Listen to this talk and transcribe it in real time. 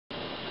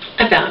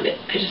found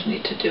it. I just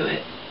need to do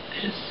it.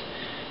 I just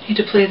need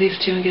to play these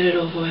two and get it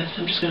over with.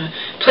 I'm just going to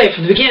play it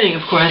from the beginning,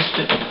 of course,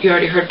 but you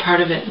already heard part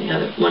of it in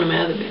one of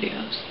my other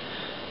videos.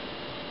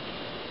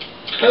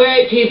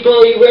 Alright,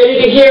 people, you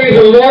ready to hear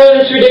even more of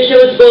this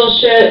ridiculous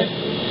bullshit?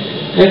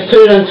 I've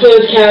put it on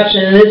closed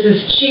caption, and this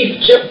is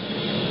cheap.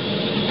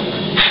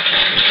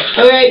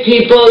 Alright,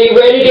 people, you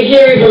ready to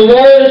hear even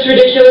more of this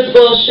ridiculous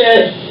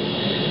bullshit?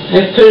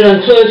 I've put it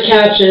on closed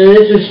caption, and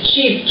this is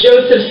Chief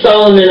Joseph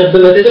Solomon of the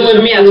Methuen This was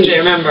from Police. yesterday,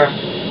 remember.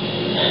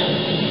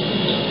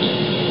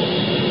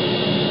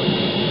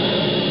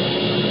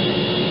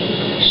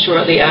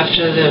 Shortly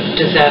after the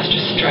disaster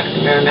struck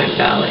the Merrimack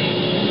Valley.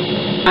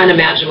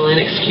 Unimaginable,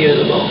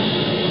 inexcusable.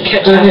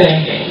 Catastrophe.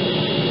 Okay.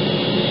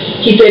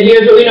 He said,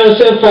 here's what we know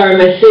so far.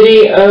 My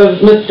city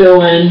of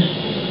Methuen.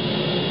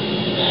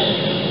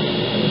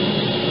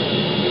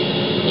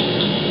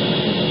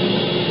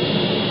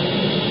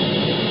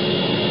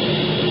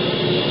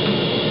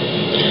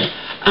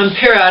 I'm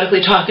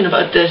periodically talking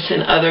about this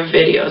in other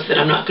videos that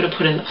I'm not going to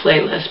put in the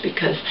playlist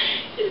because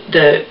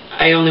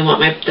I only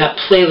want that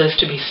playlist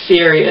to be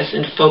serious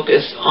and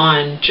focus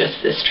on just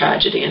this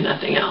tragedy and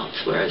nothing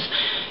else. Whereas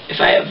if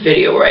I have a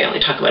video where I only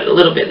talk about it a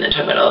little bit and then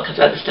talk about all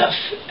kinds of other stuff,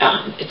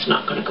 it's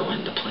not going to go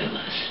in the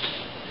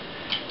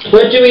playlist.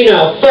 What do we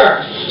know?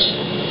 First,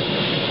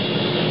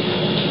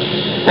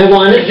 I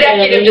want to say...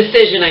 Executive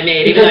decision I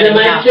made. Because in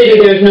my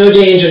city there's no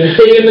danger. In the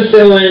city of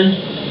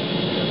Methuen,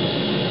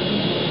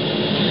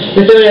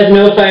 Methuen has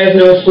no fires,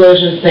 no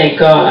explosions, thank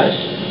God.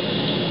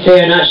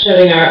 They are not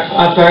shutting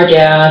off our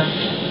gas.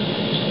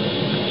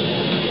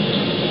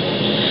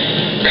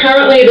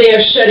 Currently they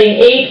are shutting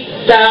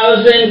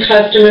 8,000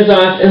 customers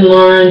off in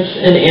Lawrence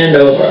and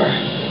Andover.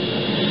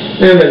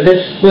 Remember,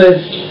 this was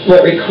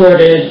what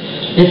recorded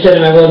instead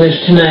of my World News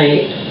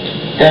Tonight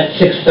at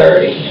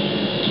 6:30.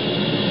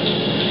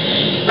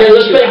 It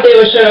looks like they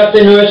will shut off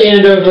the North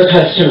Andover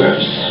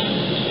customers.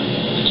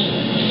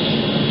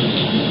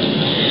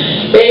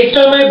 Based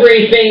on my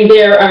briefing,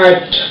 there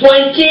are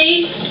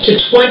 20 to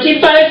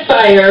 25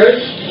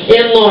 fires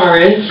in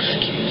Lawrence,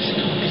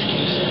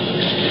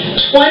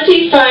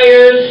 20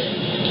 fires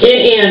in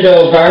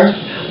Andover,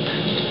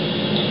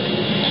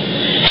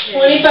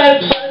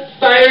 25 plus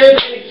fires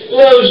and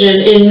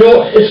explosions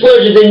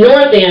in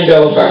North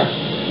Andover.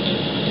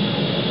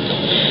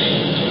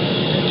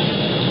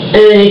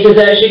 And then he says,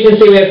 as you can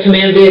see, we have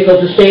command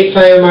vehicles, the state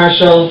fire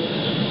marshal,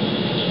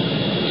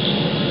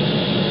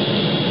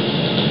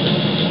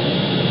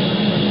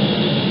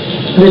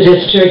 the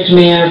district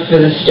mayor for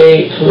the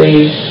state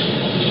police.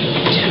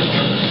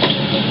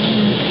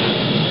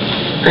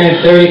 I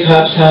have 30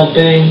 cops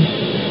helping.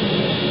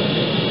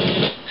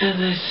 As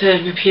I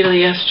said repeatedly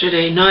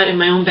yesterday, not in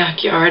my own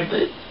backyard,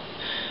 but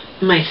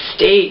my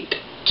state,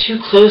 too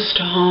close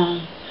to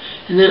home.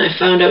 And then I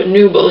found out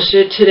new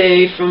bullshit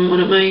today from one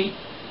of my,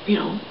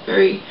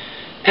 very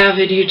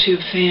avid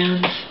YouTube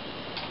fans.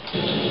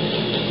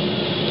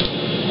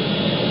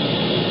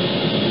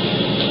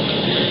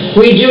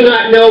 We do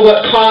not know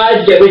what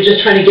caused it. We're just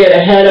trying to get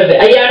ahead of it.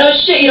 Yeah, no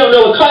shit, you don't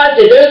know what caused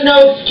it. There's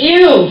no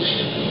excuse.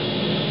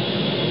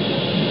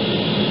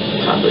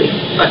 Probably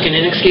fucking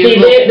inexcusable.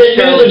 See, the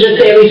news will just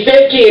say at least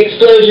 50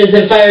 explosions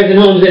and fires in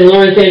homes in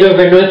Lawrence,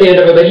 Andover, and North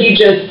Andover, but he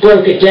just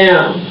broke it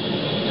down.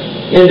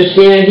 You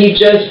understand? He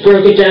just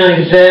broke it down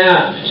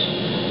exact.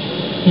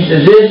 He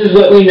says, this is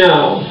what we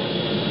know.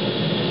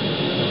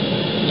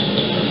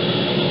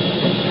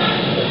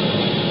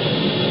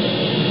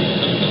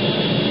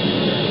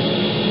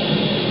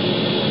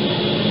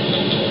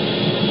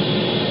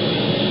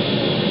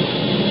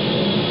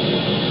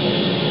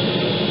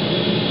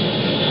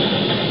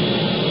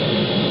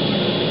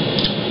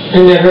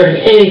 I've never heard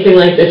of anything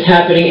like this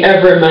happening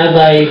ever in my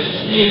life.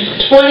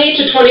 20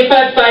 to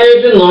 25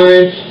 fires in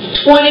Lawrence,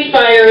 20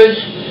 fires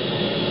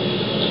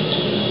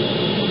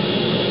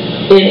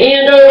in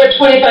Andover,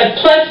 25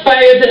 plus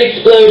fires and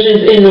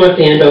explosions in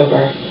North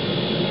Andover.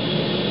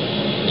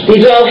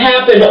 These all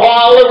happened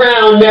all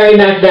around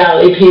Merrimack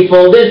Valley,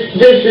 people. This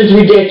is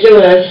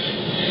ridiculous.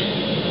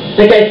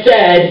 Like I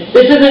said,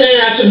 this isn't an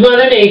act of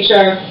Mother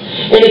Nature.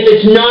 And if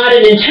it's not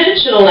an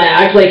intentional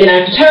act, like an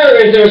act of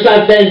terrorism or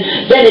something,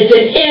 then it's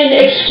an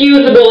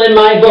inexcusable, in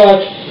my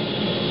book,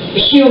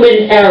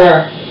 human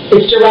error.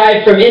 It's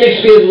derived from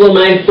inexcusable, in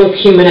my book,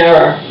 human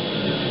error.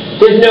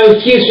 There's no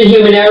excuse for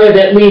human error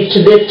that leads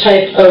to this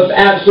type of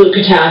absolute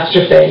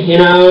catastrophe,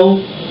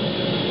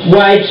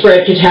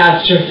 widespread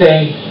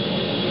catastrophe.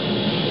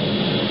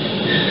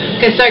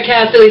 I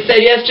sarcastically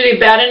said yesterday,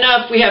 bad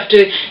enough we have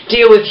to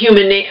deal with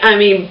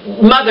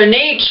Mother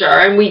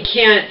Nature, and we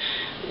can't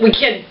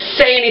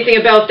say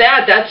anything about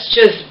that. That's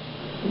just,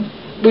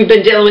 we've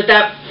been dealing with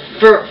that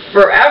for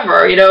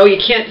forever, you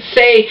can't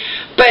say,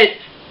 but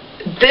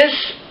this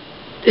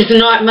is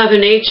not Mother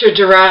Nature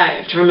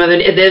derived from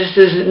this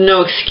is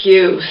no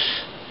excuse.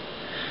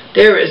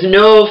 There is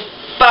no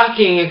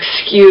fucking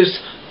excuse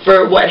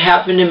for what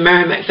happened in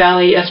Merrimack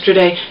Valley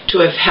yesterday to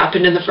have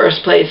happened in the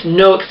first place.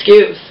 No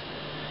excuse.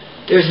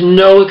 There's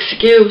no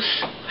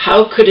excuse.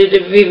 How could it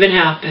have even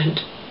happened?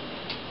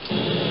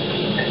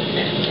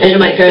 And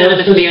like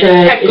venomous being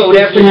echoed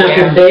everywhere. It can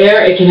happen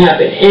there, it can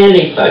happen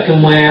any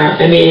fucking where.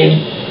 I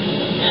mean,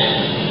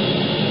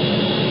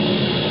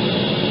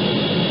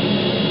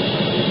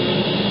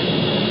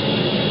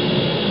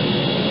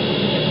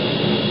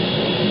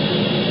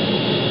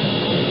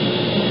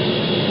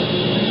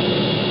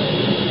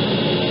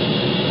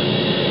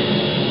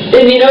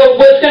 and you know,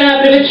 what's going to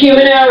happen if it's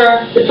human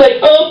error? It's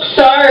like, oops,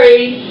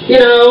 sorry, you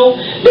know,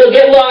 they'll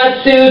get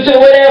lawsuits or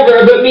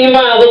whatever, but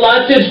meanwhile, the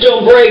lawsuits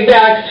don't break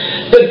back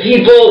the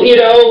people, you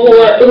know, who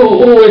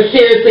are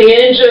seriously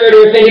injured,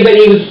 or if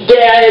anybody was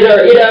dead,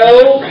 or, you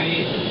know.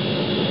 Right.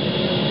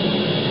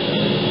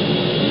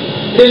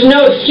 There's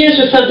no excuse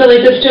for something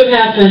like this to have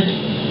happened.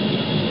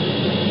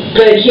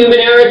 But human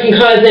error can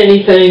cause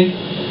anything.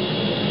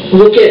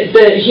 Look at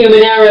the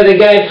human error. The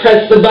guy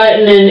pressed the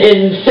button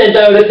and sent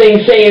out a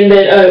thing saying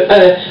that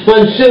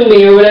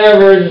Mansumi or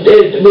whatever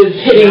it was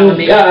hitting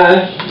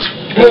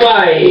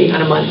Hawaii.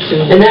 Not a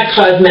monsoon. And that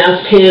caused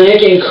mass panic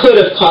and could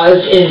have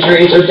caused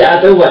injuries or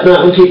death or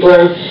whatnot when people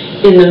are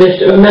in the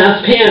midst of a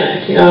mass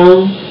panic, you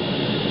know.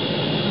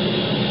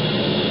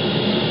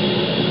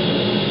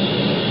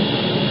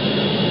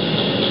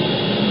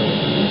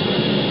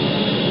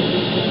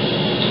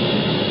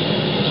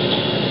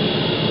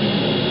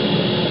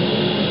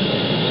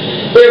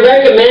 They're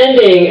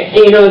recommending,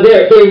 you know,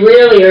 they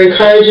really are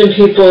encouraging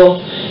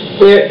people.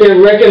 They're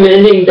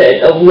recommending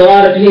that a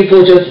lot of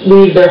people just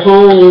leave their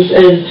homes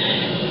and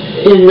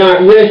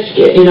not risk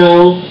it, you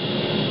know,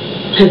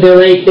 because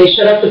they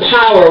shut off the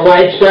power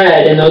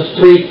widespread in those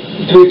three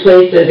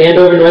places,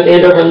 Andover, North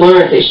Andover, and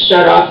Lawrence. They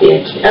shut off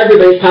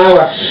everybody's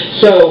power.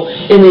 So,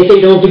 and they say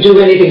don't do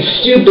anything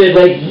stupid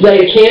like light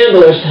a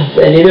candle or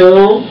something, you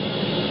know.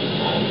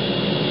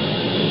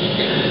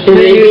 And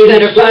then you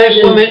said a Flash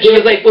woman, she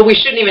was like, well, we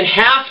shouldn't even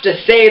have to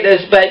say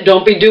this, but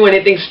don't be doing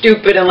anything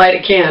stupid and light a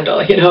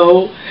candle, you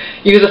know.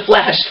 Use a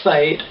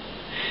flashlight.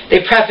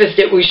 They prefaced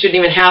it, we shouldn't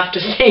even have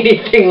to say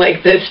anything like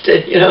this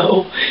to, you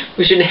know,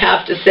 we shouldn't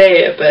have to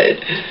say it,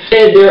 but.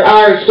 And there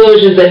are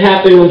explosions that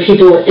happen when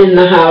people were in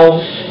the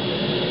house,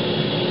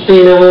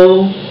 you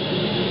know.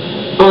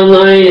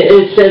 Online,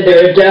 it said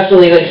there are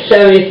definitely like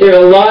 70, there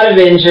are a lot of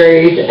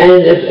injuries,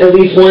 and at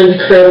least one's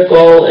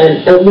critical,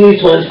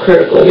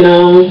 you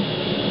know.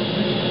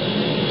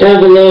 Down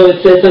below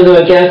it says something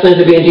about gas lines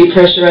are being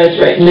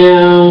depressurized right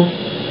now.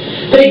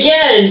 But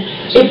again,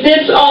 if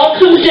this all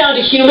comes down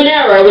to human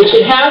error, which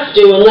it has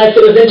to unless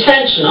it was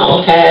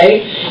intentional,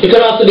 okay? It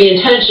could also be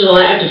intentional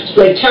act of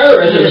like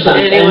terrorism or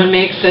something. Anyone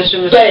makes such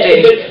a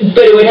mistake.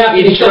 But it would have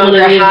to be someone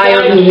that high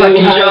on the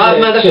fucking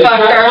job,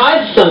 motherfucker.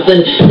 Cause something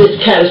that's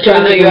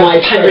catastrophic and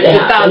hundreds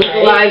of thousands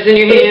of lives in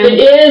your hands.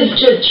 If it is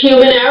just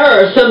human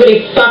error,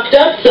 somebody fucked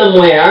up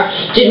somewhere,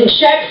 didn't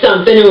check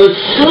something, or was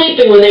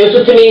sleeping when they were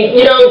supposed to be,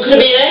 you know, it could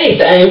have been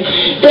anything,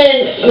 then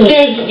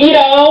there's, you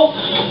know,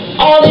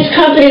 all these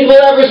companies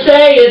will ever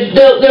say is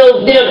they'll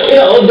you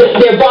know,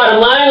 their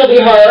bottom line will be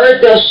hurt.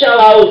 They'll shell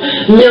out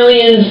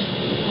millions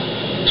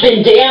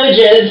in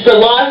damages for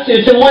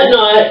lawsuits and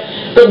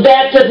whatnot, but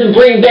that doesn't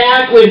bring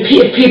back when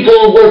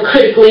people were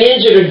critically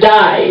injured or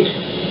died.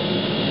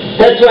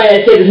 That's why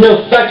I say there's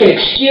no fucking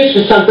excuse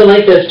for something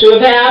like this to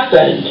have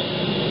happened.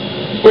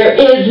 There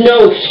is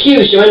no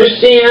excuse, you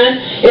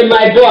understand? In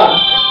my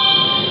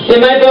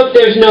book,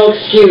 there's no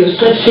excuse.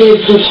 Let's see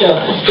if we show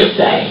us to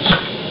say.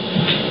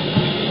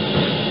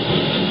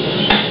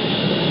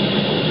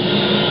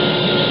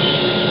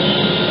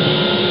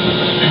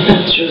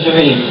 She was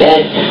already in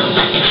bed now.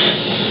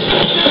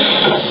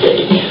 Let's see.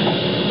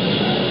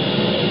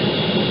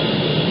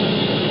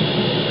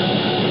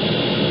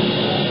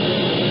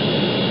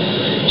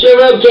 Joe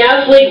wrote,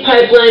 gas leak,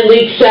 pipeline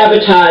leak,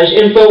 sabotage.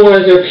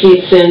 InfoWars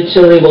repeats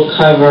Santilli will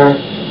cover.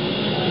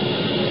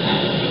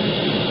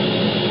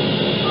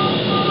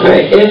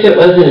 Alright, if it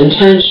wasn't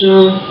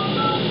intentional.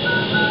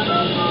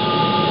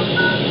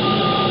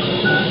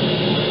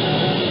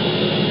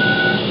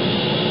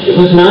 It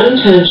was not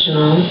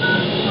intentional.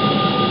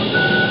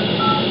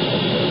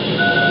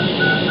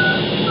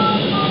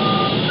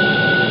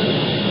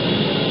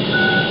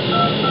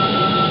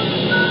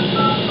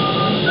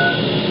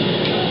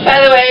 By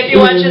the way, if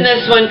you're watching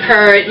this one,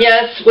 Kurt,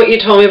 yes, what you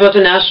told me about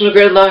the National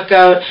Grid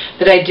lockout,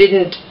 that I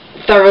didn't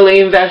thoroughly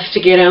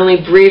investigate, I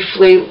only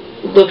briefly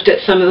looked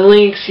at some of the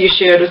links you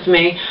shared with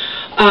me,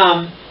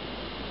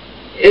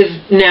 is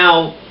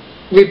now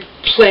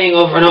replaying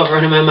over and over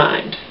in my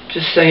mind,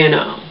 just so you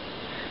know.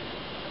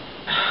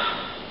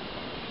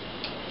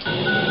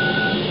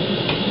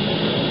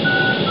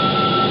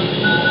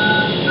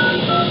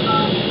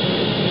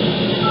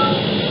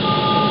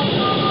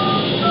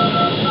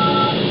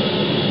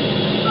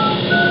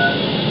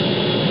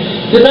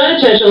 The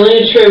non-intentional only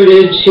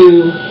attributed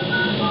to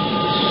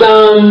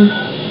some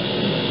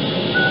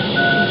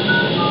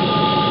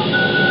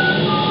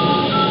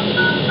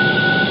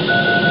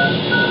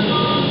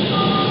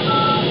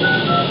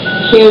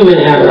human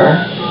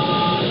error.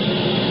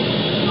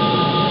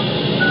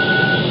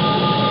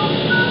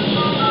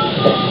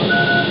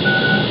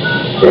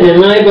 And in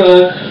my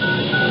book,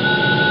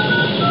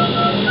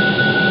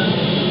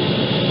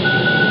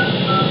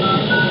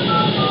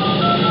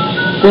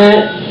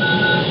 that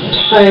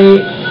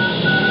type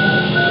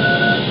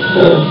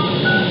of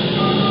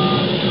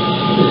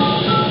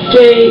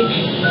mistake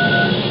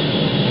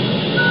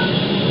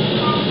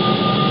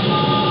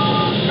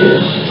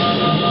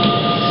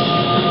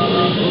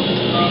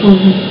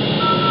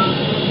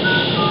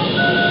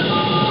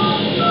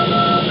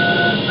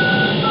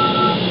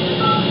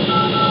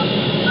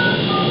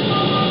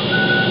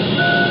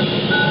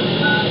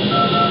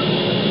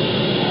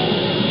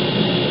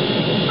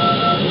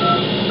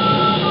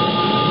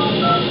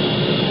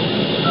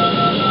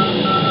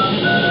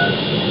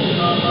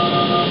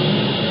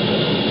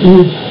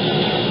is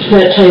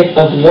that type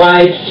of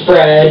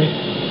widespread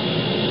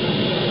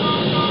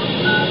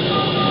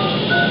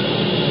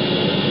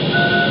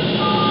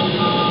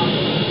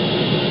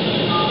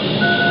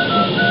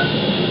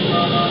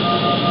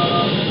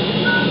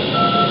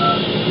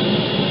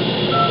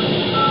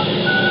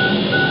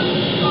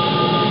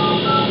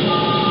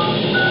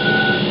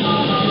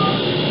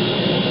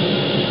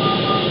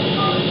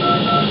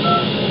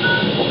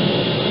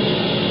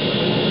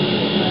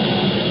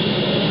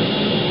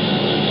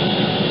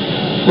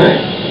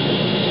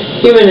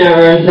human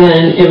error,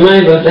 then, in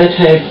my book, that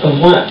type of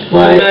what?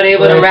 I'm not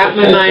able to wrap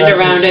my mind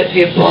around it,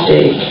 people.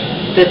 Mistake.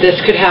 That this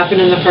could happen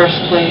in the first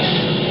place.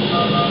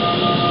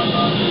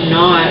 I'm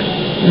not.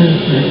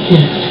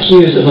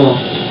 Inexcusable.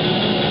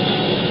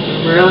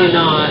 I'm really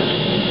not.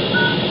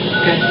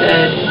 Like I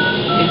said,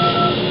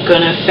 it's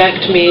going to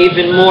affect me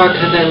even more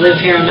because I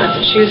live here in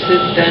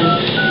Massachusetts than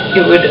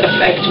it would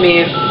affect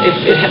me if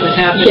it was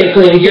happening. You can't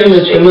blame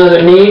humans for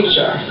Mother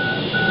Nature.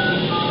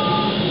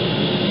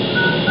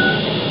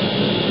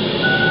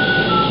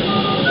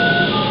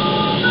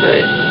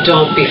 But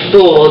don't be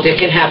fooled. It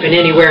can happen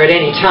anywhere at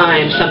any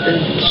time. Something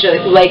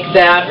like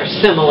that or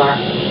similar.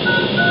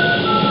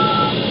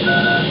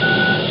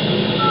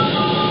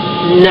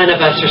 None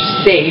of us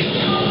are safe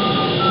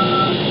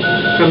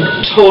from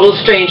total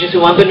strangers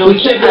who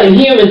unbeknownst to us. We can't blame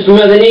humans for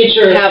Mother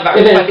Nature. Have our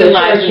fucking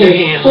lives in their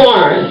hands.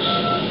 Florence.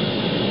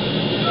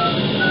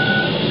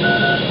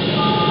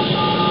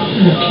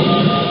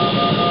 Okay.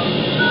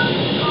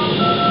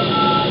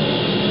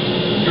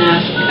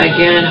 Ask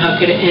again, how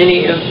could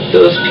any of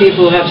those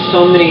people who have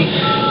so many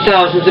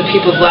thousands of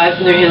people's lives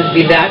in their hands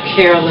be that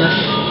careless?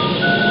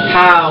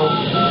 How?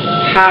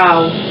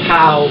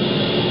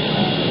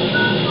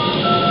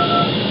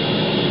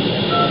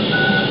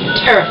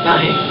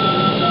 Terrifying.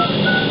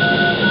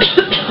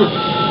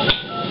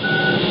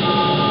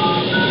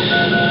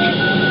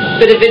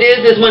 But if it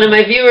is, as one of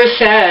my viewers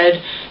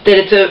said, that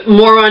it's a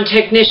moron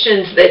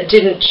technicians that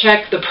didn't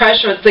check the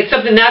pressure, it's like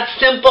something that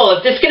simple.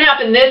 If this can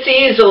happen this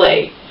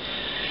easily,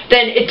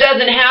 then it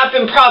doesn't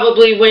happen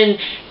probably when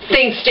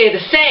things stay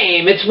the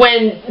same. It's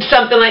when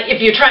something like,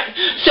 if you're trying,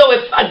 so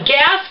if a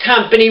gas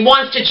company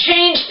wants to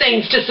change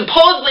things to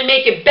supposedly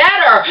make it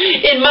better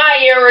in my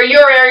area or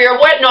your area or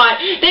whatnot,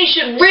 they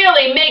should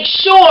really make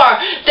sure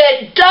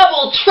that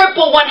double,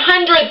 triple,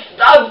 100th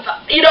of,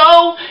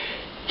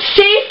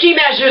 safety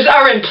measures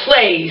are in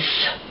place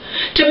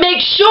to make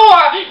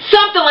sure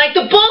something like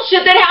the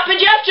bullshit that happened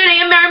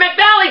yesterday in Merrimack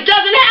Valley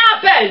doesn't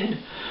happen.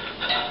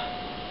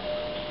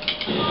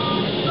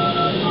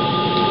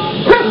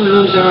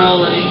 Moves are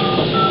rolling.